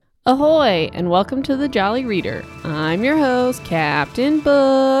Ahoy, and welcome to the Jolly Reader. I'm your host, Captain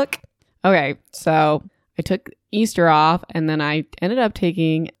Book. Okay, so I took Easter off, and then I ended up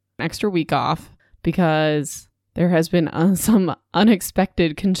taking an extra week off because there has been some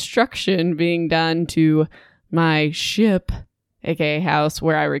unexpected construction being done to my ship, aka house,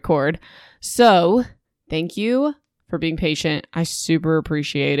 where I record. So, thank you for being patient. I super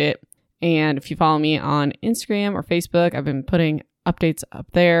appreciate it. And if you follow me on Instagram or Facebook, I've been putting updates up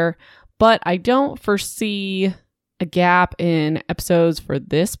there, but I don't foresee a gap in episodes for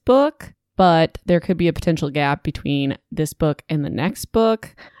this book, but there could be a potential gap between this book and the next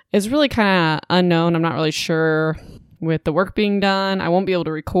book. It's really kind of unknown. I'm not really sure with the work being done. I won't be able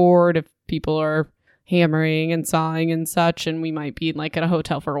to record if people are hammering and sawing and such, and we might be like at a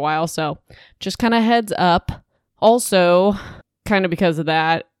hotel for a while. So just kind of heads up. Also, kind of because of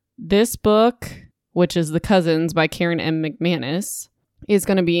that, this book, which is The Cousins by Karen M. McManus, is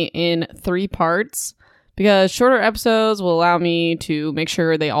going to be in 3 parts because shorter episodes will allow me to make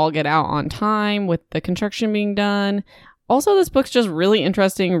sure they all get out on time with the construction being done. Also, this book's just really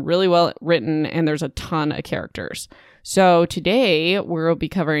interesting, really well written, and there's a ton of characters. So today we'll be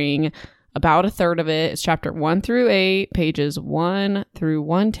covering about a third of it. It's chapter 1 through 8, pages 1 through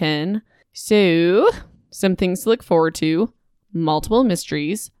 110. So, some things to look forward to: multiple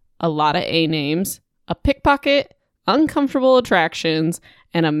mysteries, a lot of A names, a pickpocket, uncomfortable attractions,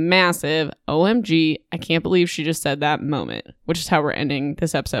 and a massive OMG, I can't believe she just said that moment, which is how we're ending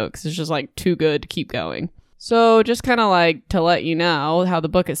this episode because it's just like too good to keep going. So just kind of like to let you know how the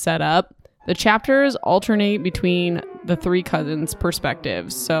book is set up, the chapters alternate between the 3 cousins'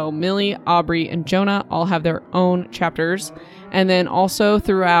 perspectives. So Millie, Aubrey, and Jonah all have their own chapters. And then also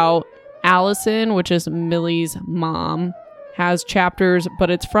throughout, Allison, which is Millie's mom, has chapters, but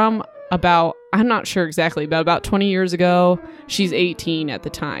it's from about, I'm not sure exactly, but about 20 years ago. She's 18 at the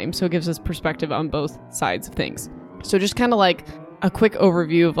time, so it gives us perspective on both sides of things. So just kind of like a quick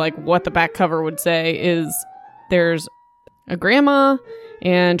overview of like what the back cover would say is there's a grandma,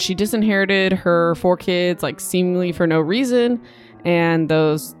 and she disinherited her 4 kids like seemingly for no reason, and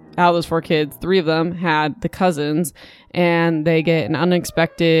out of those 4 kids, 3 of them had the cousins, and they get an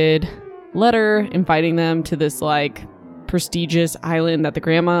unexpected letter inviting them to this like prestigious island that the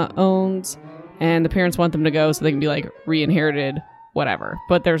grandma owns, and the parents want them to go so they can be like re-inherited, whatever.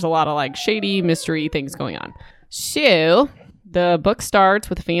 But there's a lot of like shady mystery things going on. So the book starts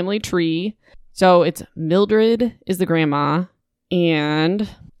with a family tree. So it's Mildred is the grandma, and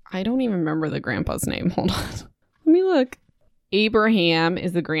I don't even remember the grandpa's name. Hold on. Let me look. Abraham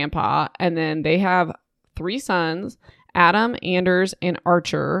is the grandpa, and then they have 3 sons, Adam, Anders, and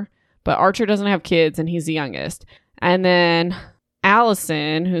Archer. But Archer doesn't have kids, and he's the youngest. And then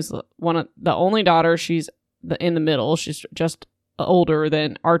Allison, who's one of the only daughter, she's in the middle. She's just older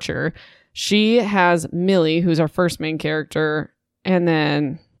than Archer. She has Millie, who's our first main character. And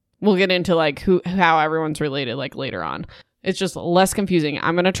then we'll get into like how everyone's related like later on. It's just less confusing.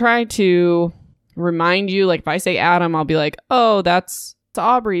 I'm going to try to remind you, like if I say Adam, I'll be like, oh, that's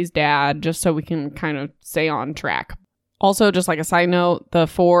Aubrey's dad, just so we can kind of stay on track. Also, just like a side note, the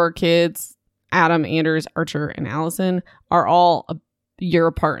 4 kids, Adam, Anders, Archer, and Allison, are all a year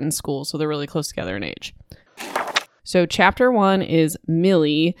apart in school, so they're really close together in age. So chapter 1 is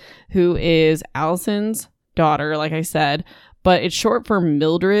Millie, who is Allison's daughter, like I said, but it's short for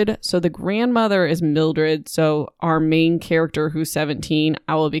Mildred. So the grandmother is Mildred, so our main character, who's 17,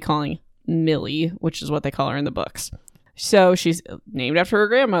 I will be calling Millie, which is what they call her in the books. So she's named after her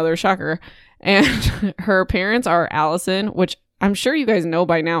grandmother, shocker. And her parents are Allison, which I'm sure you guys know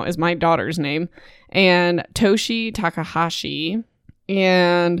by now is my daughter's name, and Toshi Takahashi.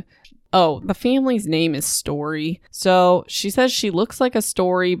 And, the family's name is Story. So she says she looks like a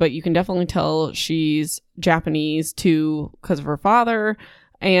Story, but you can definitely tell she's Japanese too because of her father.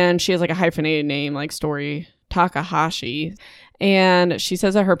 And she has like a hyphenated name like Story Takahashi. And she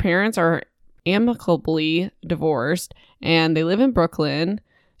says that her parents are amicably divorced and they live in Brooklyn.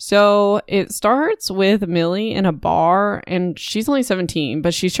 So it starts with Millie in a bar, and she's only 17,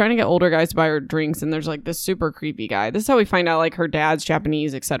 but she's trying to get older guys to buy her drinks, and there's like this super creepy guy. This is how we find out like her dad's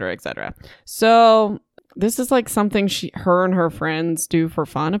Japanese, etc., etc. So this is like something her and her friends do for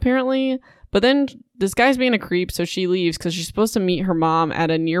fun, apparently. But then this guy's being a creep, so she leaves because she's supposed to meet her mom at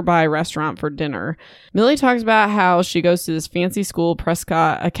a nearby restaurant for dinner. Millie talks about how she goes to this fancy school,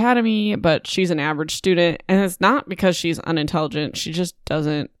 Prescott Academy, but she's an average student, and it's not because she's unintelligent. She just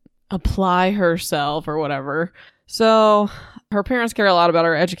doesn't apply herself or whatever. So her parents care a lot about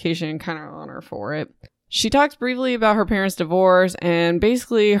her education and kind of on her for it. She talks briefly about her parents' divorce, and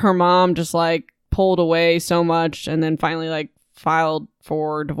basically her mom just like pulled away so much and then finally like filed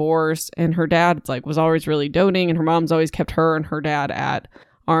for divorce, and her dad was always really doting, and her mom's always kept her and her dad at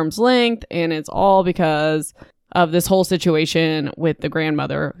arm's length, and it's all because of this whole situation with the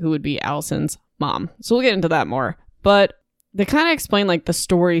grandmother, who would be Allison's mom. So we'll get into that more. But they kind of explain the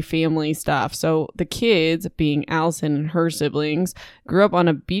story family stuff. So the kids, being Allison and her siblings, grew up on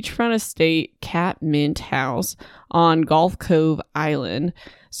a beachfront estate Catmint house on Gulf Cove Island.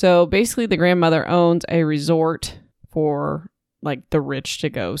 So basically the grandmother owns a resort for the rich to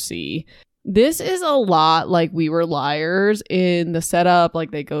go see. This is a lot like We Were Liars in the setup.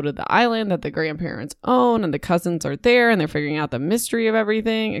 They go to the island that the grandparents own, and the cousins are there, and they're figuring out the mystery of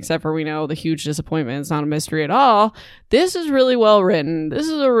everything, except for we know the huge disappointment. It's not a mystery at all. This is really well written. This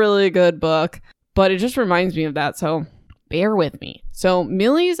is a really good book, but it just reminds me of that, so bear with me. So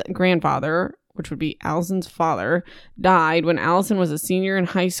Millie's grandfather, which would be Allison's father, died when Allison was a senior in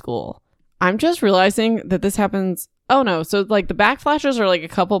high school. I'm just realizing that this happens... Oh no, so the backflashes are a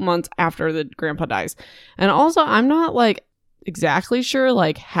couple months after the grandpa dies. And also I'm not exactly sure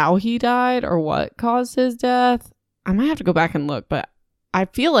how he died or what caused his death. I might have to go back and look, but I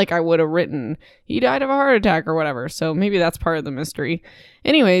feel like I would have written he died of a heart attack or whatever. So maybe that's part of the mystery.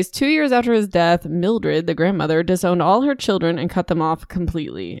 Anyways, 2 years after his death, Mildred, the grandmother, disowned all her children and cut them off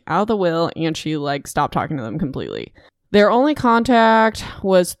completely out of the will, and she stopped talking to them completely. Their only contact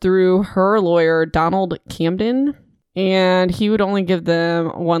was through her lawyer, Donald Camden. And he would only give them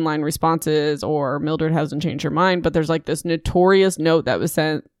one-line responses, or Mildred hasn't changed her mind. But there's this notorious note that was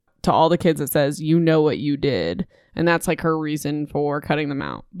sent to all the kids that says, "You know what you did." And that's her reason for cutting them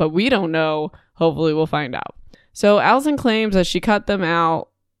out. But we don't know. Hopefully we'll find out. So Allison claims that she cut them out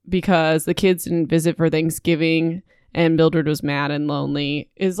because the kids didn't visit for Thanksgiving and Mildred was mad and lonely.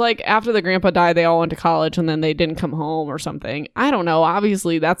 Is after the grandpa died, they all went to college and then they didn't come home or something. I don't know.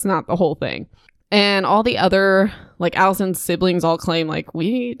 Obviously, that's not the whole thing. And all the other, Allison's siblings all claim,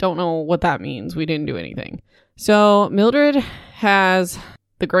 we don't know what that means. We didn't do anything. So Mildred has,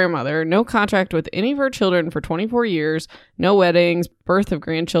 the grandmother, no contract with any of her children for 24 years, no weddings, birth of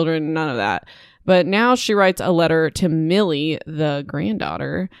grandchildren, none of that. But now she writes a letter to Millie, the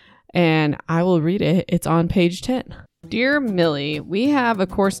granddaughter, and I will read it. It's on page 10. Dear Millie, we have, of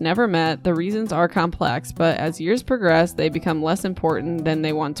course, never met. The reasons are complex, but as years progress, they become less important than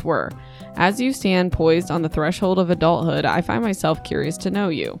they once were. As you stand poised on the threshold of adulthood, I find myself curious to know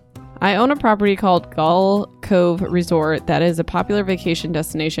you. I own a property called Gull Cove Resort that is a popular vacation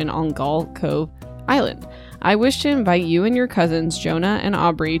destination on Gull Cove Island. I wish to invite you and your cousins, Jonah and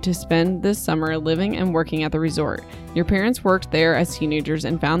Aubrey, to spend this summer living and working at the resort. Your parents worked there as teenagers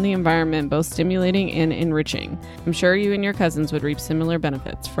and found the environment both stimulating and enriching. I'm sure you and your cousins would reap similar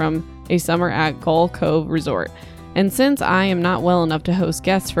benefits from a summer at Gull Cove Resort. And since I am not well enough to host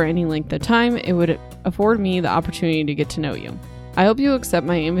guests for any length of time, it would afford me the opportunity to get to know you. I hope you accept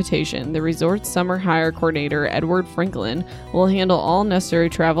my invitation. The resort's summer hire coordinator, Edward Franklin, will handle all necessary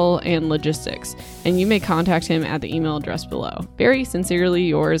travel and logistics, and you may contact him at the email address below. Very sincerely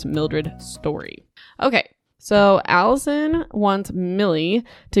yours, Mildred Story. Okay, so Allison wants Millie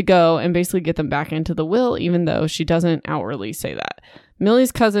to go and basically get them back into the will, even though she doesn't outwardly say that.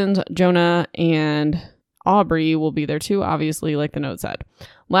 Millie's cousins, Jonah and Aubrey, will be there too, obviously, like the note said.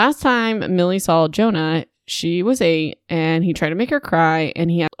 Last time Millie saw Jonah, she was 8, and he tried to make her cry, and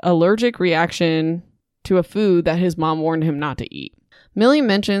he had an allergic reaction to a food that his mom warned him not to eat. Millie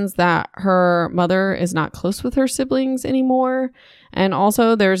mentions that her mother is not close with her siblings anymore, and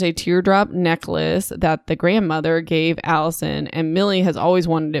also there's a teardrop necklace that the grandmother gave Allison, and Millie has always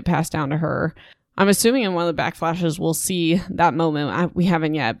wanted it passed down to her. I'm assuming in one of the backflashes we'll see that moment. We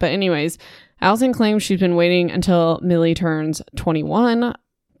haven't yet, but anyways, Allison claims she's been waiting until Millie turns 21,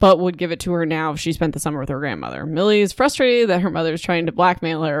 but would give it to her now if she spent the summer with her grandmother. Millie is frustrated that her mother is trying to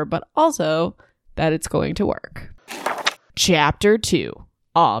blackmail her, but also that it's going to work. Chapter 2,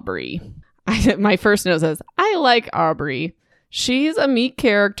 Aubrey. My first note says, I like Aubrey. She's a meek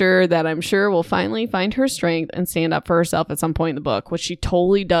character that I'm sure will finally find her strength and stand up for herself at some point in the book, which she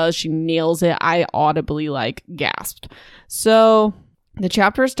totally does. She nails it. I audibly gasped. So the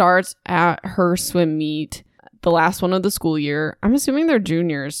chapter starts at her swim meet, the last one of the school year. I'm assuming they're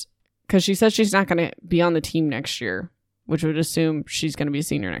juniors because she says she's not going to be on the team next year, which would assume she's going to be a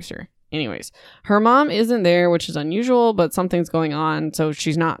senior next year. Anyways, her mom isn't there, which is unusual, but something's going on, so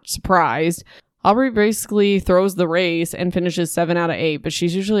she's not surprised. Aubrey basically throws the race and finishes 7 out of 8, but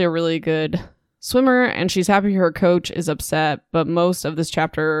she's usually a really good swimmer, and she's happy her coach is upset, but most of this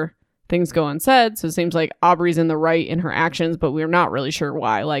chapter, things go unsaid, so it seems like Aubrey's in the right in her actions, but we're not really sure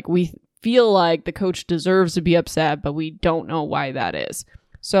why. We feel like the coach deserves to be upset, but we don't know why that is.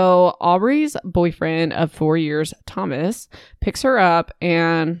 So Aubrey's boyfriend of 4 years, Thomas, picks her up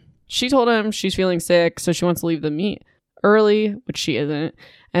and she told him she's feeling sick, so she wants to leave the meet early, which she isn't.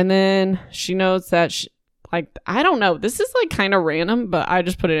 And then she notes that I don't know, this is like kind of random, but I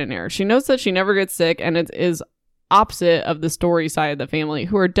just put it in here. She notes that she never gets sick, and it is opposite of the Story side of the family,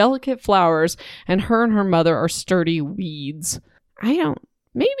 who are delicate flowers, and her mother are sturdy weeds. Maybe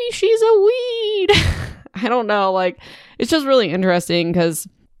she's a weed. I don't know. Like, it's just really interesting because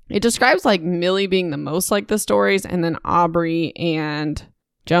it describes like Millie being the most like the Stories, and then Aubrey and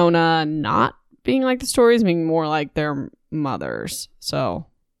Jonah not being like the Stories, being more like their mothers. So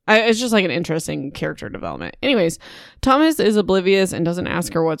it's just like an interesting character development. Anyways, Thomas is oblivious and doesn't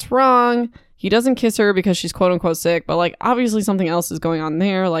ask her what's wrong. He doesn't kiss her because she's quote unquote sick, but like obviously something else is going on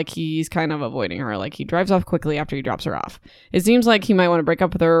there. Like he's kind of avoiding her. Like he drives off quickly after he drops her off. It seems like he might want to break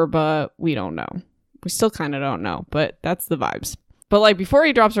up with her, but we don't know. We still kind of don't know, but that's the vibes. But like before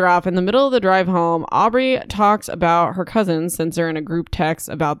he drops her off, in the middle of the drive home, Aubrey talks about her cousins since they're in a group text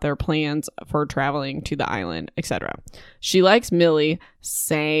about their plans for traveling to the island, etc. She likes Millie.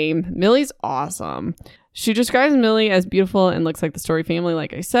 Same. Millie's awesome. She describes Millie as beautiful and looks like the Story family,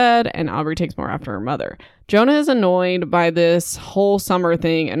 like I said, and Aubrey takes more after her mother. Jonah is annoyed by this whole summer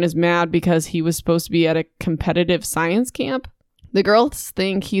thing and is mad because he was supposed to be at a competitive science camp. The girls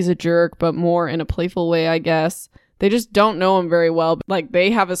think he's a jerk, but more in a playful way, I guess. They just don't know him very well. Like,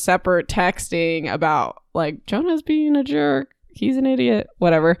 they have a separate texting about, like, Jonah's being a jerk. He's an idiot.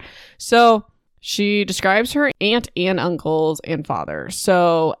 Whatever. So she describes her aunt and uncles and father.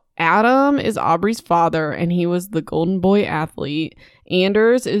 So Adam is Aubrey's father, and he was the golden boy athlete.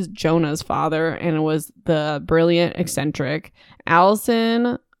 Anders is Jonah's father, and was the brilliant eccentric.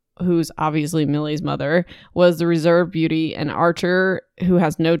 Allison, who's obviously Millie's mother, was the reserved beauty, and Archer, who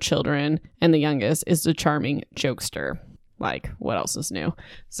has no children and the youngest, is the charming jokester. Like, what else is new?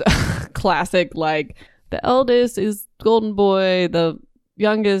 So classic, like, the eldest is golden boy, the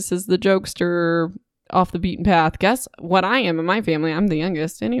youngest is the jokester, off the beaten path. Guess what I am in my family? I'm the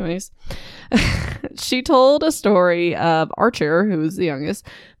youngest. Anyways, she told a story of Archer, who's the youngest,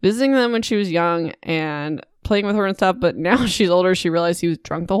 visiting them when she was young and playing with her and stuff, but now she's older, she realized he was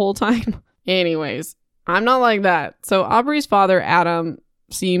drunk the whole time. Anyways, I'm not like that. So Aubrey's father, Adam,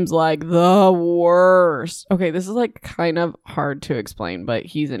 seems like the worst. Okay, this is like kind of hard to explain, but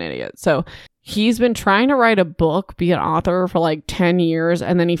he's an idiot. So he's been trying to write a book, be an author for like 10 years,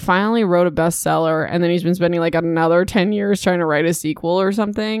 and then he finally wrote a bestseller, and then he's been spending like another 10 years trying to write a sequel or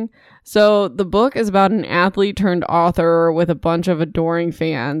something. So the book is about an athlete turned author with a bunch of adoring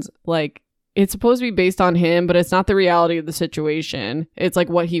fans. Like, it's supposed to be based on him, but it's not the reality of the situation. It's like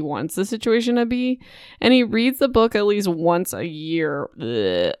what he wants the situation to be. And he reads the book at least once a year.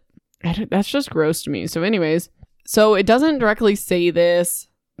 Ugh. That's just gross to me. So anyways, so it doesn't directly say this,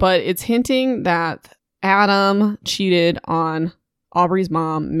 but it's hinting that Adam cheated on Aubrey's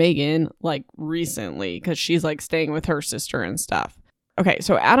mom, Megan, like recently, because she's like staying with her sister and stuff. Okay,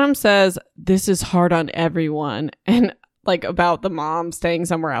 so Adam says this is hard on everyone, and like about the mom staying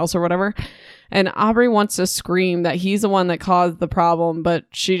somewhere else or whatever. And Aubrey wants to scream that he's the one that caused the problem, but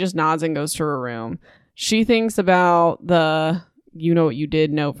she just nods and goes to her room. She thinks about the "you know what you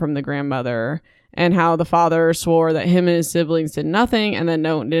did" note from the grandmother, and how the father swore that him and his siblings did nothing, and the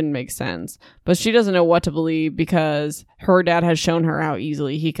note didn't make sense. But she doesn't know what to believe because her dad has shown her how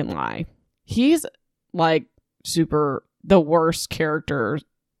easily he can lie. He's like super the worst character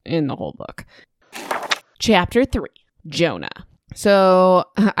in the whole book. Chapter 3. Jonah. So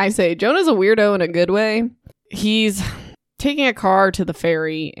I say Jonah's a weirdo in a good way. He's taking a car to the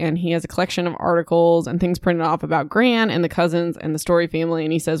ferry, and he has a collection of articles and things printed off about Gran and the cousins and the Story family.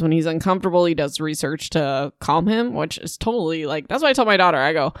 And he says when he's uncomfortable, he does research to calm him, which is totally like, that's what I tell my daughter.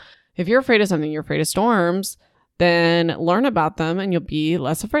 I go, if you're afraid of something, you're afraid of storms, then learn about them and you'll be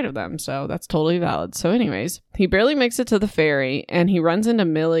less afraid of them. So that's totally valid. So anyways, he barely makes it to the ferry, and he runs into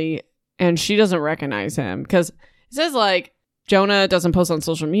Millie, and she doesn't recognize him because it says like Jonah doesn't post on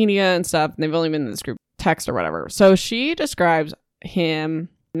social media and stuff, and they've only been in this group text or whatever. So she describes him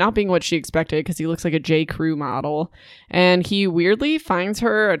not being what she expected because he looks like a J. Crew model, and he weirdly finds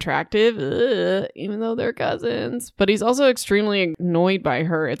her attractive, even though they're cousins. But he's also extremely annoyed by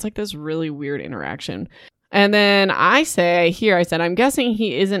her. It's like this really weird interaction. And then I said, I'm guessing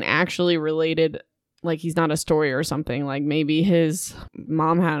he isn't actually related. Like, he's not a Story or something. Like, maybe his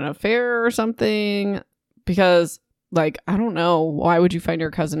mom had an affair or something. Because, like, I don't know. Why would you find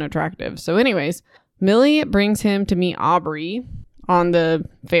your cousin attractive? So anyways, Millie brings him to meet Aubrey on the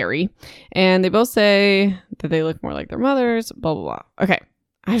ferry. And they both say that they look more like their mothers, blah, blah, blah. Okay.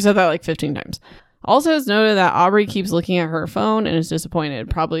 I've said that like 15 times. Also, it's noted that Aubrey keeps looking at her phone and is disappointed.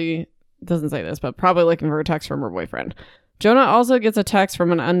 Probably doesn't say this, but probably looking for a text from her boyfriend. Jonah also gets a text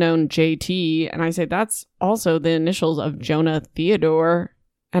from an unknown JT, and I say that's also the initials of Jonah Theodore.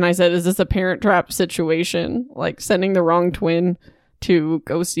 And I said, is this a Parent Trap situation? Like sending the wrong twin to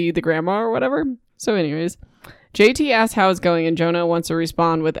go see the grandma or whatever? So anyways, JT asks how it's going, and Jonah wants to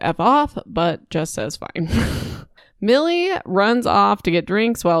respond with F off, but just says fine. Millie runs off to get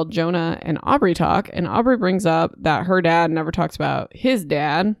drinks while Jonah and Aubrey talk, and Aubrey brings up that her dad never talks about his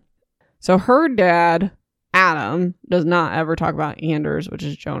dad. So her dad, Adam, does not ever talk about Anders, which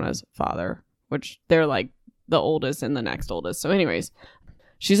is Jonah's father, which they're like the oldest and the next oldest. So anyways,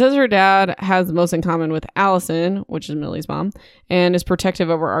 she says her dad has the most in common with Allison, which is Millie's mom, and is protective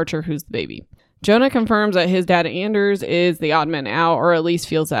over Archer, who's the baby. Jonah confirms that his dad, Anders, is the odd man out, or at least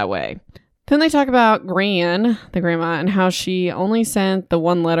feels that way. Then they talk about Gran, the grandma, and how she only sent the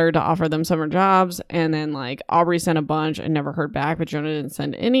one letter to offer them summer jobs, and then like Aubrey sent a bunch and never heard back, but Jonah didn't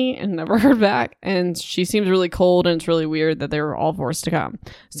send any and never heard back, and she seems really cold, and it's really weird that they were all forced to come.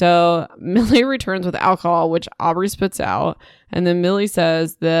 So Millie returns with alcohol, which Aubrey spits out, and then Millie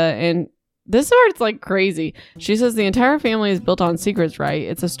says and this part's like crazy. She says the entire family is built on secrets, right?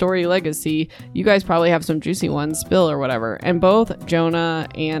 It's a story legacy. You guys probably have some juicy ones, spill or whatever. And both Jonah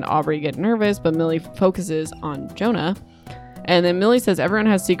and Aubrey get nervous, but Millie focuses on Jonah. And then Millie says everyone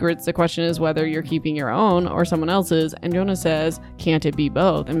has secrets. The question is whether you're keeping your own or someone else's. And Jonah says, can't it be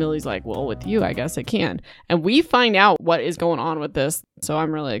both? And Millie's like, well, with you, I guess it can. And we find out what is going on with this. So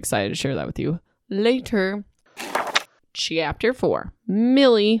I'm really excited to share that with you later. Chapter 4.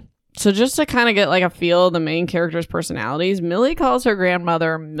 Millie. So just to kind of get like a feel of the main characters' personalities, Millie calls her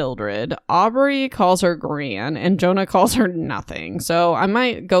grandmother Mildred, Aubrey calls her Gran, and Jonah calls her nothing. So I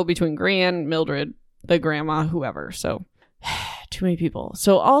might go between Gran, Mildred, the grandma, whoever. So too many people.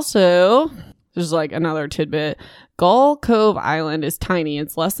 So also, there's like another tidbit. Gull Cove Island is tiny.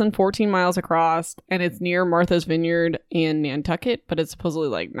 It's less than 14 miles across, and it's near Martha's Vineyard in Nantucket, but it's supposedly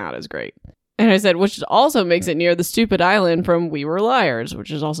like not as great. And I said, which also makes it near the stupid island from We Were Liars, which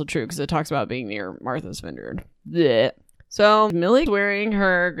is also true because it talks about being near Martha's Vineyard. Blech. So Millie's wearing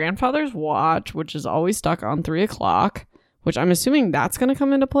her grandfather's watch, which is always stuck on 3 o'clock, which I'm assuming that's going to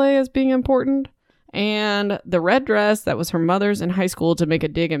come into play as being important. And the red dress that was her mother's in high school to make a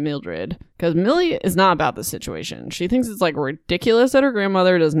dig at Mildred. Because Millie is not about this situation. She thinks it's like ridiculous that her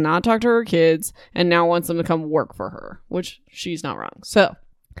grandmother does not talk to her kids and now wants them to come work for her, which she's not wrong. So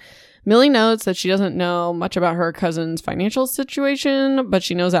Millie notes that she doesn't know much about her cousin's financial situation, but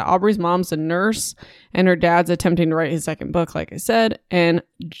she knows that Aubrey's mom's a nurse and her dad's attempting to write his second book, like I said, and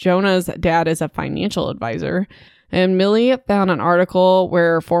Jonah's dad is a financial advisor. And Millie found an article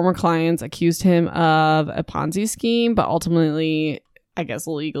where former clients accused him of a Ponzi scheme, but ultimately, I guess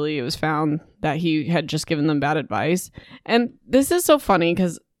legally, it was found that he had just given them bad advice. And this is so funny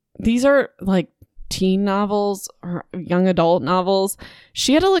because these are like teen novels or young adult novels.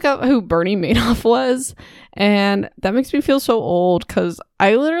 She had to look up who Bernie Madoff was, and that makes me feel so old because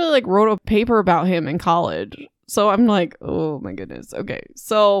I literally like wrote a paper about him in college. So I'm like, oh my goodness. Okay,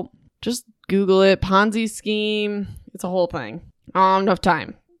 so just Google it. Ponzi scheme. It's a whole thing. I don't have enough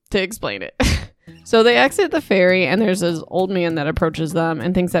time to explain it. So they exit the ferry, and there's this old man that approaches them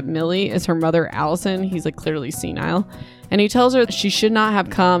and thinks that Millie is her mother, Allison. He's like clearly senile. And he tells her that she should not have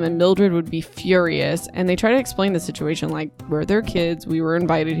come, and Mildred would be furious. And they try to explain the situation like, we're their kids, we were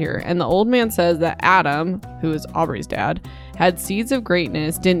invited here. And the old man says that Adam, who is Aubrey's dad, had seeds of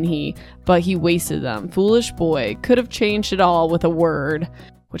greatness, didn't he? But he wasted them. Foolish boy. Could have changed it all with a word.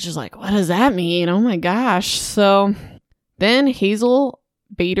 Which is like, what does that mean? Oh my gosh. So then Hazel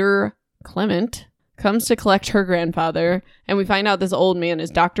Bader Clement comes to collect her grandfather, and we find out this old man is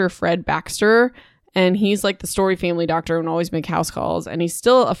Dr. Fred Baxter, and he's like the Story family doctor and always make house calls, and he's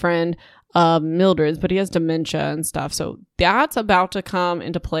still a friend of Mildred's, but he has dementia and stuff. So that's about to come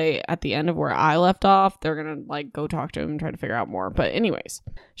into play at the end of where I left off. They're gonna like go talk to him and try to figure out more. But anyways,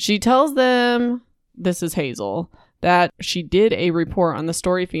 she tells them, this is Hazel, that she did a report on the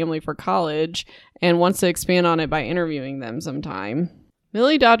Story family for college and wants to expand on it by interviewing them sometime.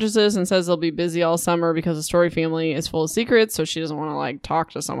 Millie dodges this and says they'll be busy all summer because the Story family is full of secrets, so she doesn't want to like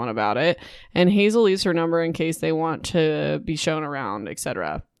talk to someone about it. And Hazel leaves her number in case they want to be shown around,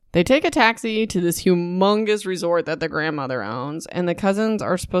 etc. They take a taxi to this humongous resort that the grandmother owns, and the cousins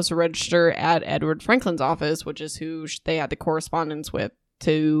are supposed to register at Edward Franklin's office, which is who they had the correspondence with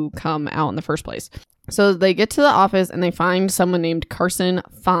to come out in the first place. So they get to the office and they find someone named Carson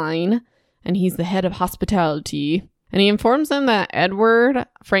Fine, and he's the head of hospitality. And he informs them that Edward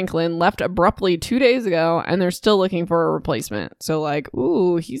Franklin left abruptly 2 days ago and they're still looking for a replacement. So like,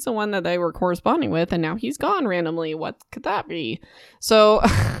 ooh, he's the one that they were corresponding with and now he's gone randomly. What could that be? So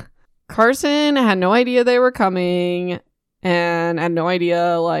Carson had no idea they were coming and had no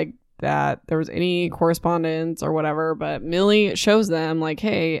idea like that there was any correspondence or whatever. But Millie shows them like,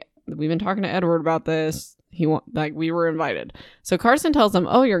 hey, we've been talking to Edward about this. We were invited. So Carson tells them,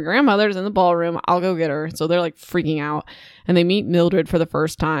 oh, your grandmother's in the ballroom. I'll go get her. So they're like freaking out and they meet Mildred for the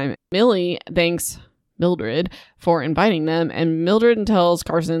first time. Millie thanks Mildred for inviting them. And Mildred tells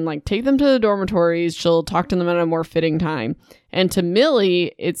Carson, like, take them to the dormitories. She'll talk to them at a more fitting time. And to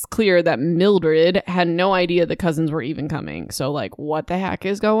Millie, it's clear that Mildred had no idea the cousins were even coming. So like, what the heck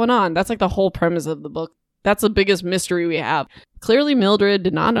is going on? That's like the whole premise of the book. That's the biggest mystery we have. Clearly, Mildred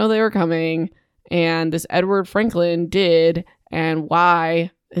did not know they were coming. And this Edward Franklin did, and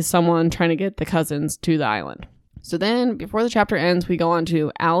why is someone trying to get the cousins to the island? So then, before the chapter ends, we go on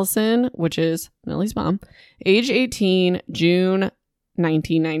to Allison, which is Millie's mom, age 18, June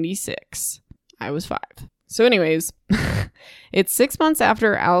 1996. I was 5. So anyways, it's 6 months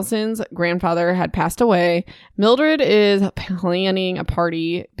after Allison's grandfather had passed away. Mildred is planning a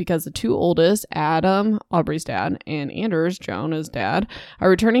party because the 2 oldest, Adam, Aubrey's dad, and Anders, Jonah's dad, are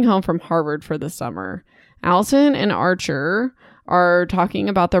returning home from Harvard for the summer. Allison and Archer are talking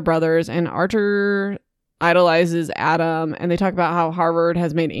about their brothers, and Archer idolizes Adam, and they talk about how Harvard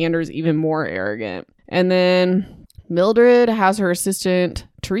has made Anders even more arrogant. And then Mildred has her assistant,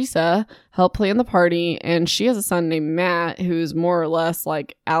 Teresa, help plan the party, and she has a son named Matt, who's more or less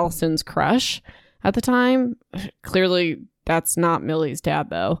like Allison's crush at the time. Clearly, that's not Millie's dad,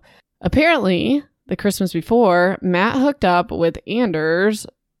 though. Apparently, the Christmas before, Matt hooked up with Anders,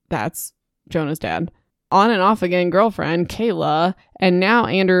 that's Jonah's dad, on and off again girlfriend, Kayla, and now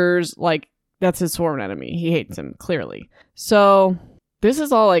Anders, like, that's his sworn enemy. He hates him, clearly. So, this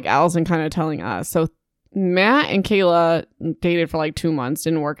is all, like, Allison kind of telling us. So, Matt and Kayla dated for like 2 months,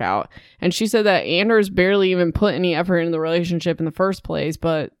 didn't work out. And she said that Anders barely even put any effort into the relationship in the first place.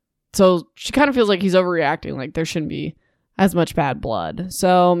 But so she kind of feels like he's overreacting, like there shouldn't be as much bad blood.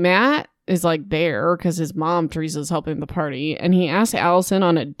 So Matt is like there because his mom, Teresa's helping the party. And he asked Allison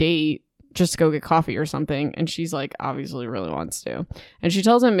on a date just to go get coffee or something. And she's like, obviously really wants to. And she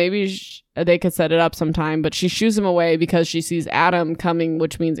tells him maybe they could set it up sometime, but she shoos him away because she sees Adam coming,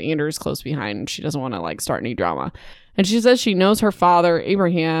 which means Anders close behind. And she doesn't want to like start any drama. And she says she knows her father,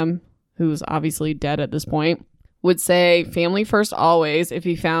 Abraham, who's obviously dead at this point, would say family first always if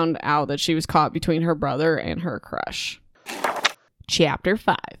he found out that she was caught between her brother and her crush. Chapter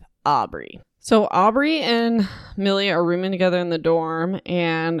 5, Aubrey. So Aubrey and Millie are rooming together in the dorm,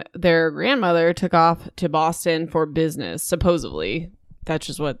 and their grandmother took off to Boston for business, supposedly. That's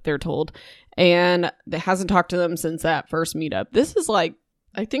just what they're told. And they hasn't talked to them since that first meetup. This is like,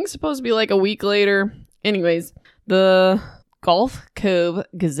 I think supposed to be like a week later. Anyways, the Gulf Cove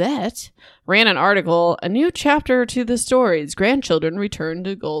Gazette ran an article, a new chapter to the stories. Grandchildren return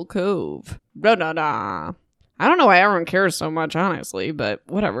to Gulf Cove. Da-da-da. I don't know why everyone cares so much, honestly, but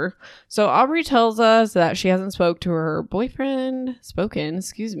whatever. So Aubrey tells us that she hasn't spoke to her boyfriend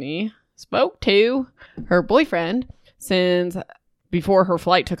since before her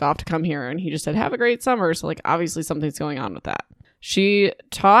flight took off to come here. And he just said, have a great summer. So like, obviously something's going on with that. She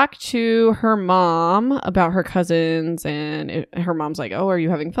talked to her mom about her cousins, and her mom's like, oh, are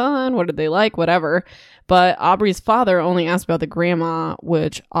you having fun? What did they like? Whatever. But Aubrey's father only asked about the grandma,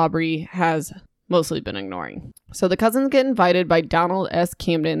 which Aubrey has mostly been ignoring. So the cousins get invited by Donald S.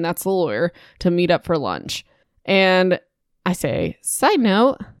 Camden, that's the lawyer, to meet up for lunch. And I say, side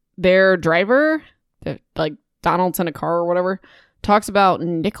note, their driver, like Donald's in a car or whatever, talks about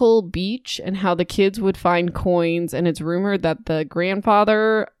Nickel Beach and how the kids would find coins. And it's rumored that the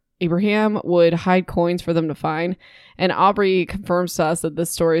grandfather, Abraham, would hide coins for them to find. And Aubrey confirms to us that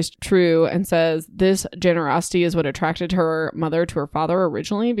this story is true and says this generosity is what attracted her mother to her father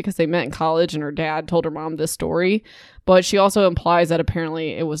originally, because they met in college and her dad told her mom this story. But she also implies that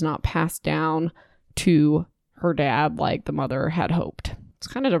apparently it was not passed down to her dad like the mother had hoped. It's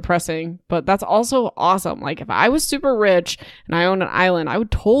kind of depressing, but that's also awesome. Like, if I was super rich and I owned an island, I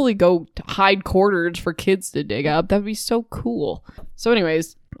would totally go hide quarters for kids to dig up. That'd be so cool. So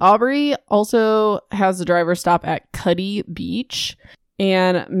anyways, Aubrey also has the driver stop at Cuddy Beach,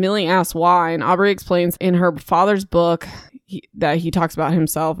 and Millie asks why, and Aubrey explains in her father's book that he talks about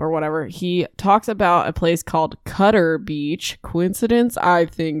himself or whatever. He talks about a place called Cutter Beach. Coincidence? I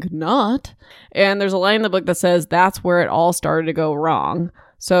think not. And there's a line in the book that says that's where it all started to go wrong.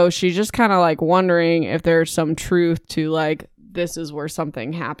 So she's just kind of like wondering if there's some truth to like, this is where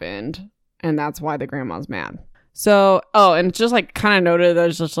something happened, and that's why the grandma's mad. So, and it's just like kind of noted that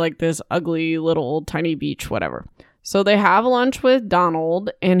it's just like this ugly little old tiny beach, whatever. So they have lunch with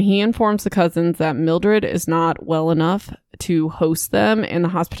Donald, and he informs the cousins that Mildred is not well enough to host them, and the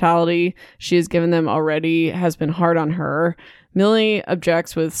hospitality she has given them already has been hard on her. Millie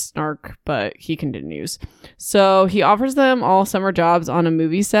objects with snark, but he continues. So he offers them all summer jobs on a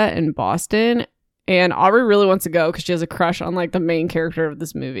movie set in Boston, and Aubrey really wants to go because she has a crush on like the main character of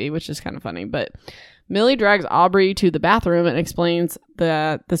this movie, which is kind of funny, but Millie drags Aubrey to the bathroom and explains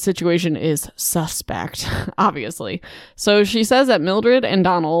that the situation is suspect, obviously. So she says that Mildred and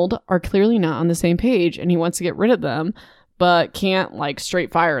Donald are clearly not on the same page and he wants to get rid of them, but can't like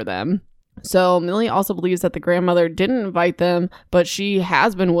straight fire them. So Millie also believes that the grandmother didn't invite them, but she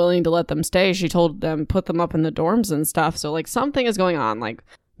has been willing to let them stay. She told them, put them up in the dorms and stuff. So like something is going on. Like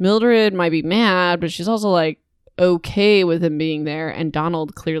Mildred might be mad, but she's also like okay with him being there. And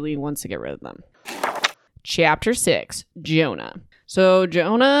Donald clearly wants to get rid of them. Chapter 6, Jonah. So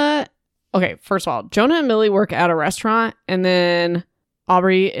Jonah, okay, first of all, Jonah and Millie work at a restaurant, and then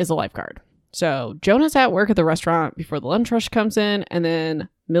Aubrey is a lifeguard. So Jonah's at work at the restaurant before the lunch rush comes in, and then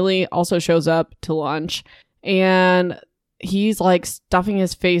Millie also shows up to lunch, and he's like stuffing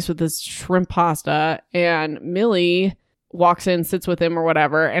his face with this shrimp pasta, and Millie walks in, sits with him or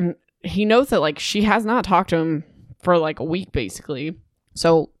whatever, and he notes that like she has not talked to him for like a week basically.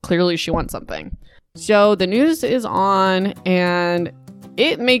 So clearly she wants something. So the news is on, and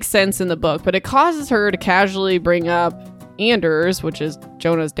it makes sense in the book, but it causes her to casually bring up Anders, which is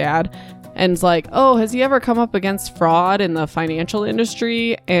Jonah's dad, and it's like, oh, has he ever come up against fraud in the financial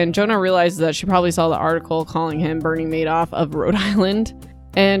industry? And Jonah realizes that she probably saw the article calling him Bernie Madoff of Rhode Island.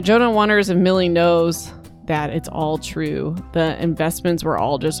 And Jonah wonders if Millie knows that it's all true. The investments were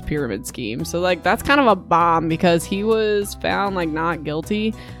all just a pyramid scheme. So like that's kind of a bomb because he was found like not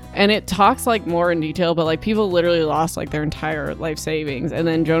guilty. And it talks like more in detail, but like people literally lost like their entire life savings. And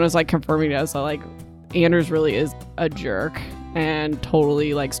then Jonah's like confirming to us that like Anders really is a jerk and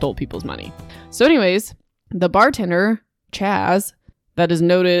totally like stole people's money. So anyways, the bartender, Chaz, that is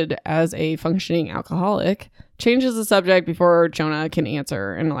noted as a functioning alcoholic, changes the subject before Jonah can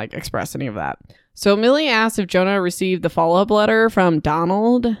answer and like express any of that. So Millie asks if Jonah received the follow-up letter from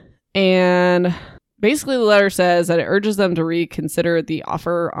Donald, and basically the letter says that it urges them to reconsider the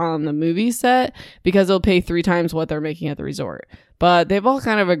offer on the movie set because they'll pay 3 times what they're making at the resort. But they've all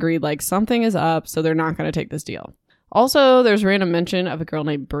kind of agreed like something is up, so they're not going to take this deal. Also, there's random mention of a girl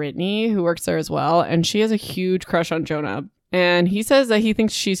named Brittany who works there as well, and she has a huge crush on Jonah. And he says that he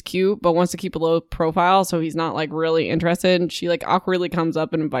thinks she's cute, but wants to keep a low profile, so he's not like really interested. And she like awkwardly comes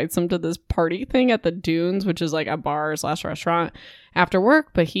up and invites him to this party thing at the Dunes, which is like a bar/restaurant after work,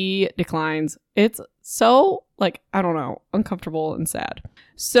 but he declines. It's so like, I don't know, uncomfortable and sad.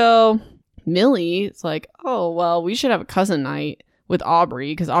 So Millie is like, oh, well, we should have a cousin night with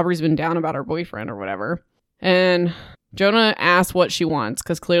Aubrey because Aubrey's been down about her boyfriend or whatever. And Jonah asks what she wants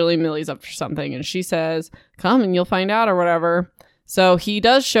because clearly Millie's up for something, and she says, come and you'll find out or whatever. So he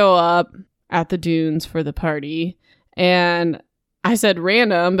does show up at the Dunes for the party, and I said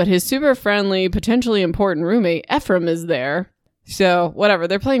random, but his super friendly, potentially important roommate, Ephraim, is there. So whatever,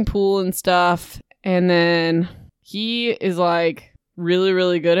 they're playing pool and stuff, and then he is like really,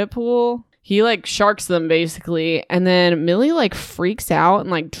 really good at pool. He like sharks them basically, and then Millie like freaks out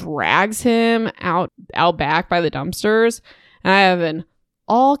and like drags him out back by the dumpsters. And I have in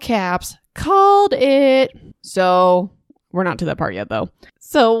all caps called it. So we're not to that part yet though.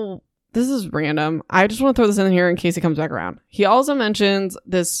 So this is random. I just want to throw this in here in case he comes back around. He also mentions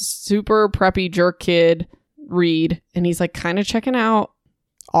this super preppy jerk kid, Reed, and he's like kind of checking out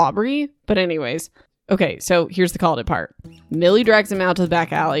Aubrey. But anyways. Okay, so here's the called it part. Millie drags him out to the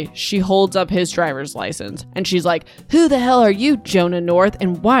back alley. She holds up his driver's license, and she's like, who the hell are you, Jonah North,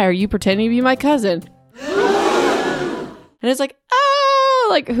 and why are you pretending to be my cousin? And it's like, oh,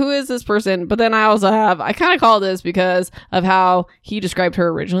 like, who is this person? But then I kind of called this because of how he described her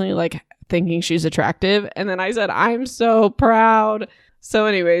originally, like, thinking she's attractive. And then I said, I'm so proud. So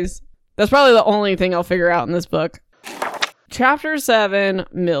anyways, that's probably the only thing I'll figure out in this book. Chapter 7,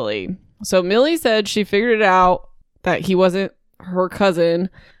 Millie. So Millie said she figured it out that he wasn't her cousin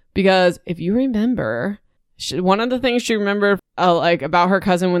because if you remember, one of the things she remembered like about her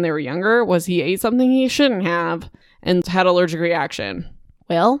cousin when they were younger was he ate something he shouldn't have and had an allergic reaction.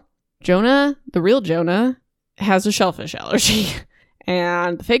 Well, Jonah, the real Jonah, has a shellfish allergy.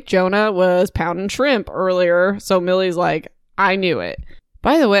 And the fake Jonah was pounding shrimp earlier. So Millie's like, I knew it.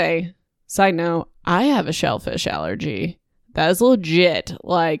 By the way, side note, I have a shellfish allergy. That is legit.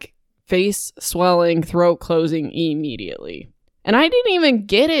 Like, face swelling, throat closing immediately. And I didn't even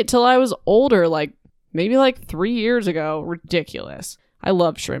get it till I was older, like maybe like 3 years ago. Ridiculous. I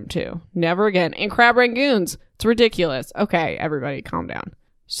love shrimp too. Never again. And crab rangoons. It's ridiculous. Okay, everybody calm down.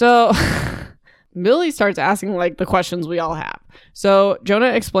 So Millie starts asking like the questions we all have. So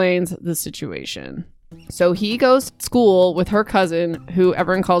Jonah explains the situation. So he goes to school with her cousin, who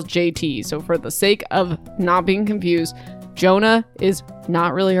everyone calls JT. So for the sake of not being confused, Jonah is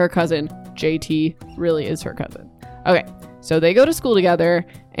not really her cousin. JT really is her cousin. Okay, so they go to school together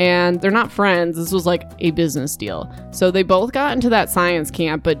and they're not friends. This was like a business deal. So they both got into that science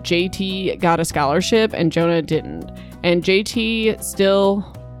camp, but JT got a scholarship and Jonah didn't. And JT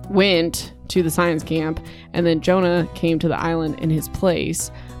still went to the science camp, and then Jonah came to the island in his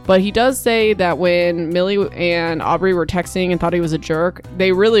place. But he does say that when Millie and Aubrey were texting and thought he was a jerk,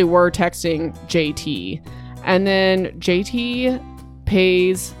 they really were texting JT. And then JT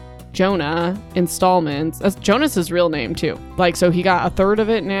pays Jonah installments. That's Jonah's his real name too. Like, so he got a third of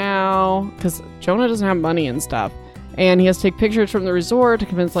it now because Jonah doesn't have money and stuff. And he has to take pictures from the resort to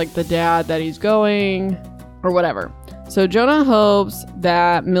convince like the dad that he's going or whatever. So Jonah hopes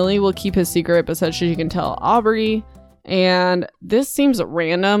that Millie will keep his secret, but says she can tell Aubrey. And this seems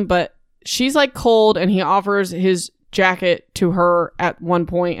random, but she's like cold and he offers his jacket to her at one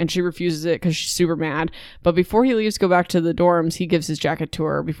point and she refuses it because she's super mad. But before he leaves to go back to the dorms, he gives his jacket to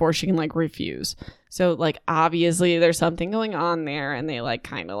her before she can like refuse. So like obviously there's something going on there and they like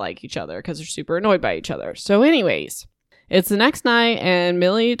kind of like each other because they're super annoyed by each other. So anyways, it's the next night and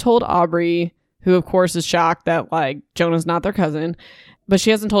Millie told Aubrey, who of course is shocked that like Jonah's not their cousin, but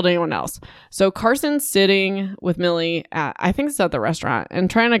she hasn't told anyone else. So Carson's sitting with Millie at, I think it's at the restaurant, and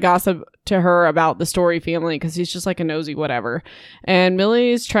trying to gossip to her about the Story family because he's just like a nosy whatever. And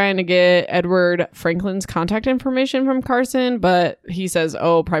Millie's trying to get Edward Franklin's contact information from Carson, but he says,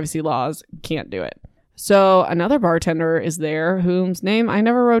 oh, privacy laws, can't do it. So another bartender is there, whose name I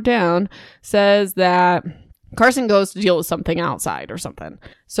never wrote down, says that Carson goes to deal with something outside or something.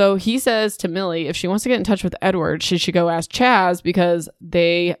 So he says to Millie, if she wants to get in touch with Edward, she should go ask Chaz because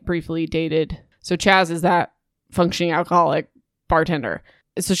they briefly dated. So Chaz is that functioning alcoholic bartender.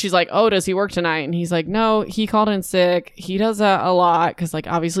 So she's like, oh, does he work tonight? And he's like, no, he called in sick. He does that a lot because like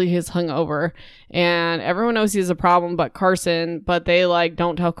obviously he's hungover and everyone knows he's a problem but Carson, but they like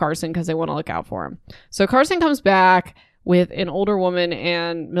don't tell Carson because they want to look out for him. So Carson comes back with an older woman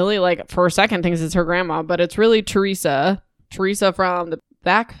and Millie like for a second thinks it's her grandma, but it's really Teresa from the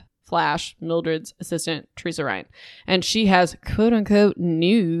Backflash, Mildred's assistant, Teresa Ryan. And she has quote unquote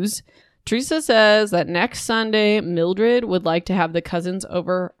news. Teresa says that next Sunday, Mildred would like to have the cousins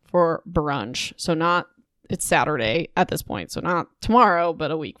over for brunch. So it's Saturday at this point. So not tomorrow,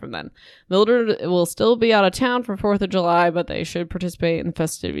 but a week from then. Mildred will still be out of town for 4th of July, but they should participate in the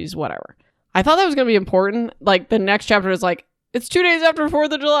festivities, whatever. I thought that was going to be important. Like the next chapter is like, it's 2 days after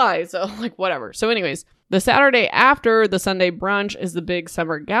 4th of July. So like whatever. So anyways, the Saturday after the Sunday brunch is the big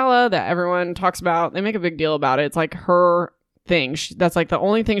summer gala that everyone talks about. They make a big deal about it. It's like her thing. That's like the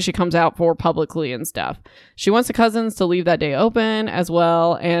only thing she comes out for publicly and stuff. She wants the cousins to leave that day open as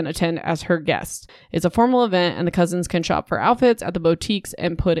well and attend as her guests. It's a formal event and the cousins can shop for outfits at the boutiques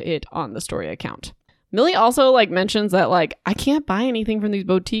and put it on the Story account. Millie also like mentions that like I can't buy anything from these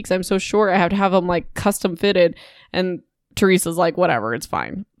boutiques. I'm so short. I have to have them like custom fitted. And Teresa's like, whatever, it's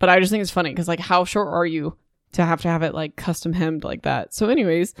fine. But I just think it's funny because like how short are you to have it like custom hemmed like that? So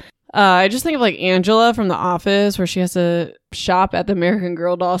anyways, I just think of like Angela from The Office where she has to shop at the American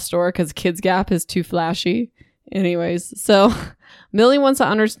Girl doll store because Kids Gap is too flashy. Anyways, so Millie wants to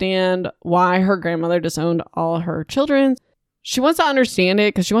understand why her grandmother disowned all her children. She wants to understand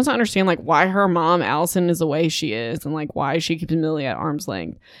it because she wants to understand like why her mom Allison is the way she is and like why she keeps Millie at arm's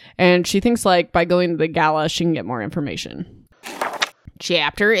length. And she thinks like by going to the gala she can get more information.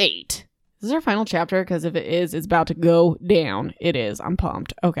 Chapter 8. This is our final chapter because if it is, it's about to go down. It is. I'm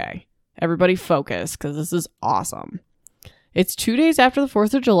pumped. Okay. Everybody focus because this is awesome. It's 2 days after the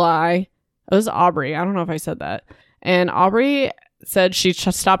 4th of July. Oh, this is Aubrey. I don't know if I said that. And Aubrey said she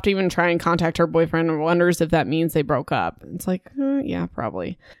stopped even trying to contact her boyfriend and wonders if that means they broke up. It's like, yeah,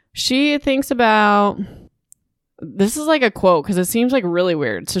 probably. She thinks about... This is like a quote because it seems like really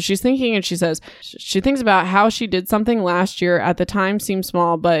weird. So she's thinking and she says, she thinks about how she did something last year at the time seemed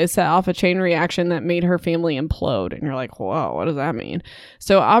small, but it set off a chain reaction that made her family implode. And you're like, whoa, what does that mean?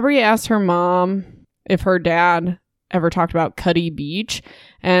 So Aubrey asked her mom if her dad ever talked about Cuddy Beach.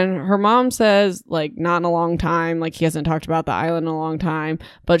 And her mom says, like, not in a long time. Like, he hasn't talked about the island in a long time.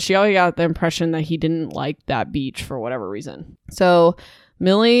 But she always got the impression that he didn't like that beach for whatever reason. So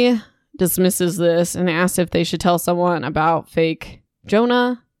Millie dismisses this and asks if they should tell someone about fake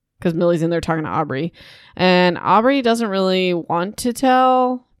Jonah. Because Millie's in there talking to Aubrey. And Aubrey doesn't really want to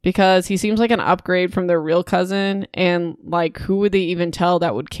tell because he seems like an upgrade from their real cousin, and like who would they even tell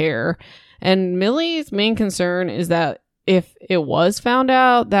that would care? And Millie's main concern is that if it was found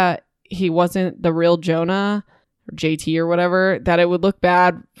out that he wasn't the real Jonah or JT or whatever, that it would look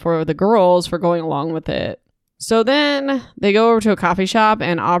bad for the girls for going along with it. So then they go over to a coffee shop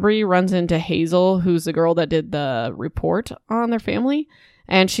and Aubrey runs into Hazel, who's the girl that did the report on their family.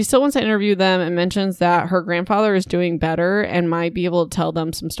 And she still wants to interview them and mentions that her grandfather is doing better and might be able to tell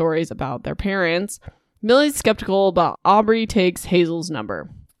them some stories about their parents. Millie's skeptical, but Aubrey takes Hazel's number.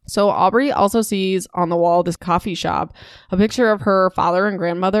 So Aubrey also sees on the wall of this coffee shop a picture of her father and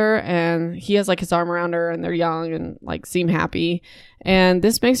grandmother, and he has like his arm around her and they're young and like seem happy. And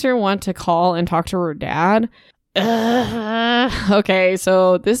this makes her want to call and talk to her dad. Okay,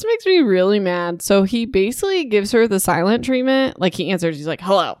 so this makes me really mad. So he basically gives her the silent treatment. Like he answers, he's like,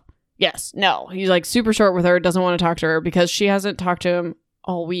 hello, yes, no. He's like super short with her, doesn't want to talk to her because she hasn't talked to him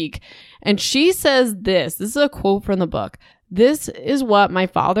all week. And she says this is a quote from the book. This is what my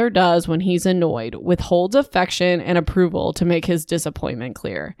father does when he's annoyed, withholds affection and approval to make his disappointment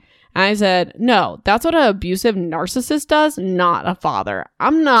clear. And I said, no, that's what an abusive narcissist does, not a father.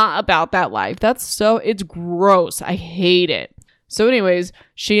 I'm not about that life. It's gross. I hate it. So anyways,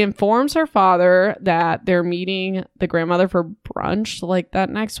 she informs her father that they're meeting the grandmother for brunch like that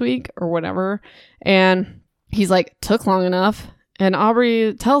next week or whatever. And he's like, took long enough. And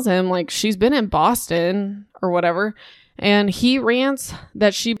Aubrey tells him like she's been in Boston or whatever. And he rants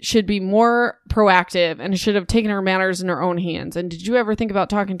that she should be more proactive and should have taken her matters in her own hands. And did you ever think about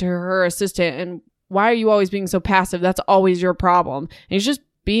talking to her assistant? And why are you always being so passive? That's always your problem. And he's just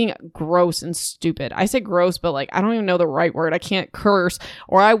being gross and stupid. I say gross, but like, I don't even know the right word. I can't curse,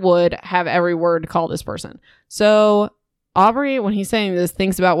 or I would have every word to call this person. So Aubrey, when he's saying this,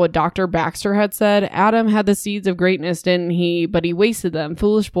 thinks about what Dr. Baxter had said. Adam had the seeds of greatness, didn't he? But he wasted them.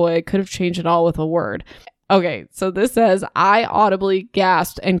 Foolish boy, could have changed it all with a word. Okay, so this says, I audibly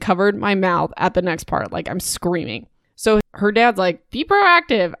gasped and covered my mouth at the next part, like I'm screaming. So her dad's like, be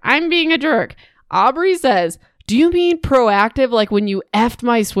proactive. I'm being a jerk. Aubrey says, do you mean proactive like when you effed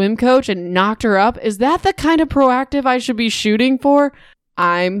my swim coach and knocked her up? Is that the kind of proactive I should be shooting for?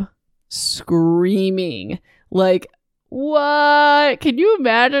 I'm screaming. Like, what? Can you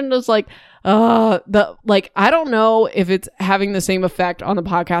imagine just like, I don't know if it's having the same effect on the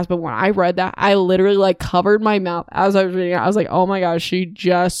podcast, but when I read that, I literally like covered my mouth as I was reading it. I was like, oh my gosh, she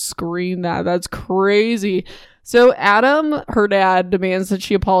just screamed that. That's crazy. So Adam, her dad, demands that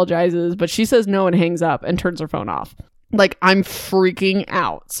she apologizes, but she says no and hangs up and turns her phone off. Like, I'm freaking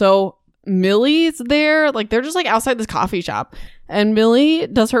out. So Millie's there, like they're just like outside this coffee shop, and Millie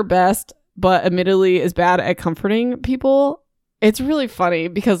does her best, but admittedly is bad at comforting people. It's really funny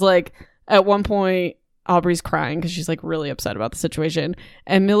because like, at one point, Aubrey's crying because she's like really upset about the situation.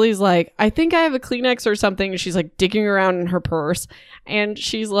 And Millie's like, I think I have a Kleenex or something. And she's like digging around in her purse. And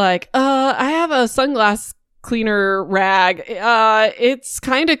she's like, I have a sunglass cleaner rag. It's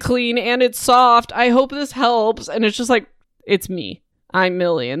kind of clean and it's soft. I hope this helps. And it's just like, it's me. I'm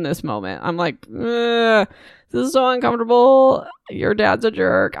Millie in this moment. I'm like, this is so uncomfortable. Your dad's a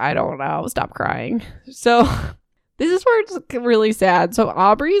jerk. I don't know. Stop crying. So this is where it's really sad. So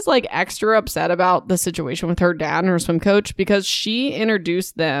Aubrey's like extra upset about the situation with her dad and her swim coach because she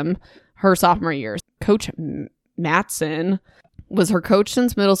introduced them her sophomore year. Coach Matson was her coach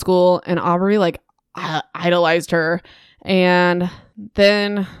since middle school, and Aubrey like idolized her. And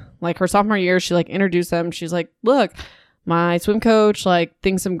then like her sophomore year, she like introduced them. She's like, look, my swim coach like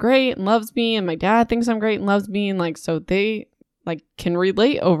thinks I'm great and loves me, and my dad thinks I'm great and loves me, and like so they like can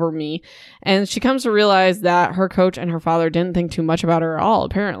relate over me. And she comes to realize that her coach and her father didn't think too much about her at all,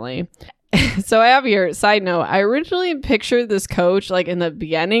 apparently. So I have here, side note, I originally pictured this coach like in the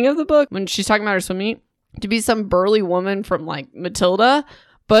beginning of the book when she's talking about her swim meet to be some burly woman from like Matilda,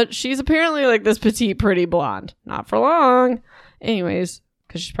 but she's apparently like this petite, pretty blonde. Not for long. Anyways,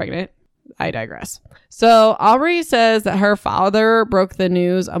 because she's pregnant. I digress. So Aubrey says that her father broke the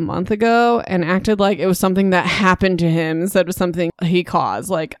news a month ago and acted like it was something that happened to him instead of something he caused.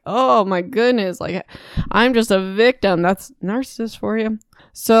 Like, oh my goodness, like I'm just a victim. That's narcissist for you.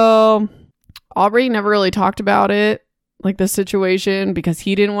 So Aubrey never really talked about it, like the situation, because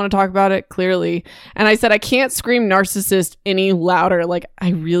he didn't want to talk about it, clearly. And I said, I can't scream narcissist any louder. Like, I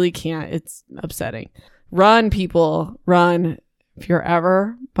really can't. It's upsetting. Run, people, run. If you're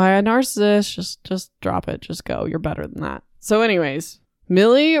ever by a narcissist, just drop it. Just go. You're better than that. So anyways,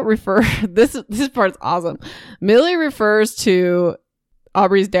 Millie this part's awesome. Millie refers to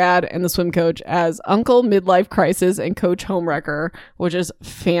Aubrey's dad and the swim coach as Uncle Midlife Crisis and Coach Homewrecker, which is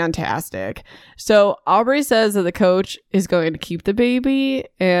fantastic. So Aubrey says that the coach is going to keep the baby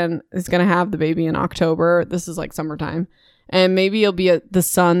and is going to have the baby in October. This is like summertime. And maybe he'll be the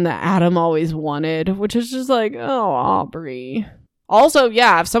son that Adam always wanted, which is just like, oh, Aubrey. Also,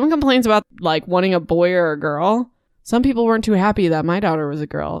 yeah, if someone complains about like wanting a boy or a girl, some people weren't too happy that my daughter was a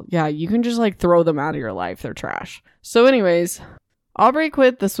girl. Yeah, you can just like throw them out of your life. They're trash. So anyways, Aubrey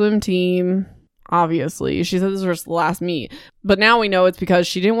quit the swim team. Obviously, she said this was the last meet. But now we know it's because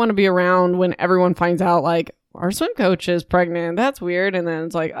she didn't want to be around when everyone finds out like, our swim coach is pregnant. That's weird. And then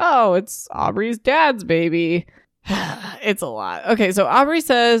it's like, oh, it's Aubrey's dad's baby. It's a lot. Okay, so Aubrey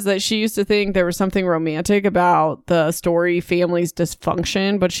says that she used to think there was something romantic about the Story family's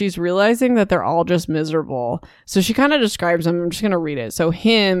dysfunction, but she's realizing that they're all just miserable. So she kind of describes them. I'm just going to read it. So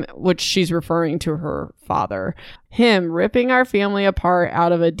him, which she's referring to her father, him ripping our family apart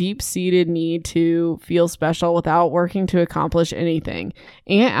out of a deep-seated need to feel special without working to accomplish anything.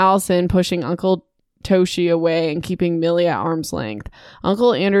 Aunt Allison pushing Uncle Toshi away and keeping Millie at arm's length.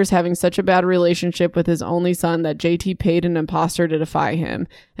 Uncle Anders having such a bad relationship with his only son that JT paid an imposter to defy him.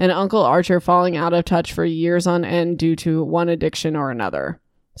 And Uncle Archer falling out of touch for years on end due to one addiction or another.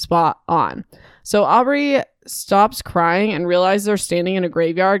 Spot on. So Aubrey stops crying and realizes they're standing in a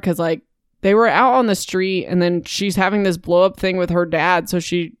graveyard because like they were out on the street and then she's having this blow up thing with her dad. So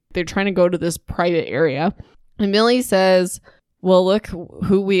they're trying to go to this private area. And Millie says, well, look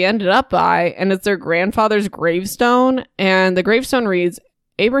who we ended up by, and it's their grandfather's gravestone, and the gravestone reads,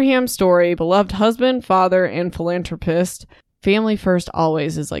 Abraham Story, beloved husband, father, and philanthropist. Family first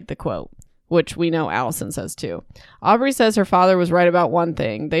always is like the quote, which we know Allison says too. Aubrey says her father was right about one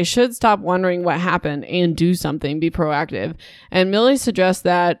thing. They should stop wondering what happened and do something, be proactive. And Millie suggests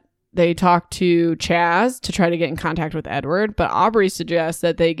that they talk to Chaz to try to get in contact with Edward, but Aubrey suggests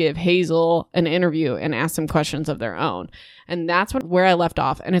that they give Hazel an interview and ask some questions of their own. And that's where I left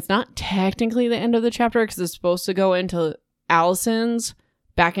off. And it's not technically the end of the chapter because it's supposed to go into Allison's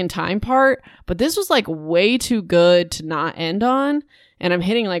back in time part, but this was like way too good to not end on. And I'm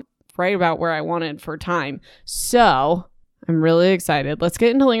hitting like right about where I wanted for time. So I'm really excited. Let's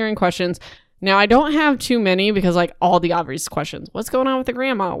get into lingering questions. Now, I don't have too many because, like, all the obvious questions. What's going on with the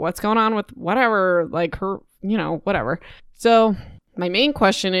grandma? What's going on with whatever, like, her, whatever. So, my main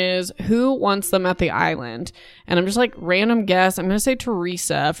question is, who wants them at the island? And I'm just, like, random guess. I'm going to say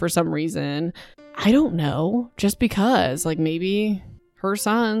Teresa for some reason. I don't know. Just because. Like, maybe her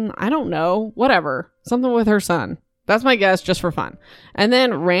son. I don't know. Whatever. Something with her son. That's my guess, just for fun. And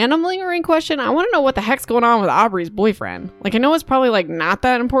then, random lingering question. I want to know what the heck's going on with Aubrey's boyfriend. Like, I know it's probably, like, not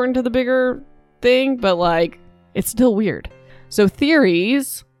that important to the bigger thing, but like it's still weird. So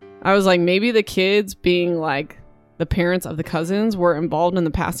theories, I was like, maybe the kids being like the parents of the cousins were involved in the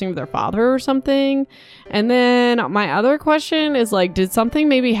passing of their father or something. And then my other question is like, did something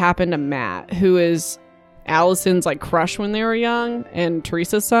maybe happen to Matt, who is Allison's like crush when they were young and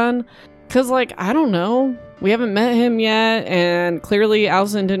Teresa's son? Because like, I don't know, we haven't met him yet, and clearly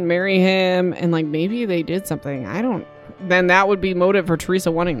Allison didn't marry him, and like maybe they did something. Then that would be motive for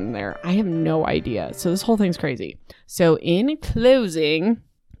Teresa wanting them there. I have no idea. So this whole thing's crazy. So in closing,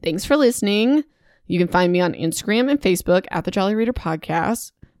 thanks for listening. You can find me on Instagram and Facebook at the Jolly Reader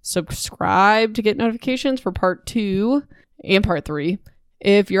Podcast. Subscribe to get notifications for part 2 and part 3.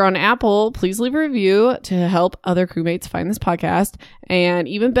 If you're on Apple, please leave a review to help other crewmates find this podcast. And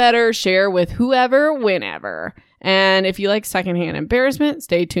even better, share with whoever, whenever. And if you like secondhand embarrassment,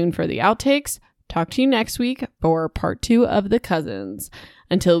 stay tuned for the outtakes. Talk to you next week for part 2 of The Cousins.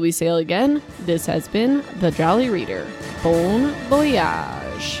 Until we sail again, this has been The Jolly Reader. Bon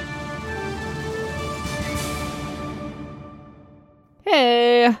voyage.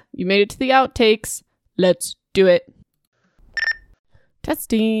 Hey, you made it to the outtakes. Let's do it.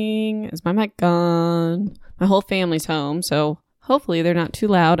 Testing. Is my mic gone? My whole family's home, so hopefully they're not too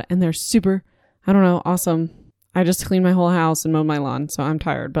loud and they're super, awesome. I just cleaned my whole house and mowed my lawn, so I'm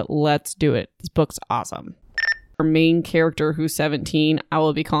tired, but let's do it. This book's awesome. Our main character, who's 17, I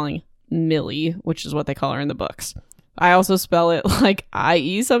will be calling Millie, which is what they call her in the books. I also spell it like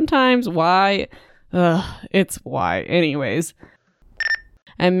I-E sometimes. Y. It's Y. Anyways.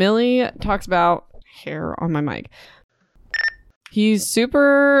 And Millie talks about hair on my mic. He's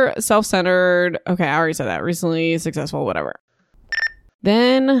super self-centered. Okay, I already said that. Recently successful, whatever.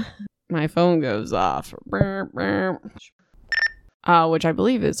 Then my phone goes off. Which I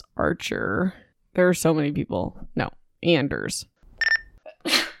believe is Archer. There are so many people. No, Anders.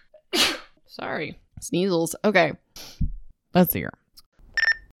 Sorry. Sneezels. Okay. Let's see here.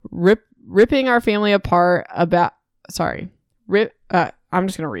 Ripping our family apart about... Sorry. I'm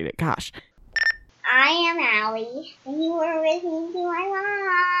just going to read it. Gosh. I am Allie, and you are listening to my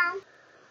mom.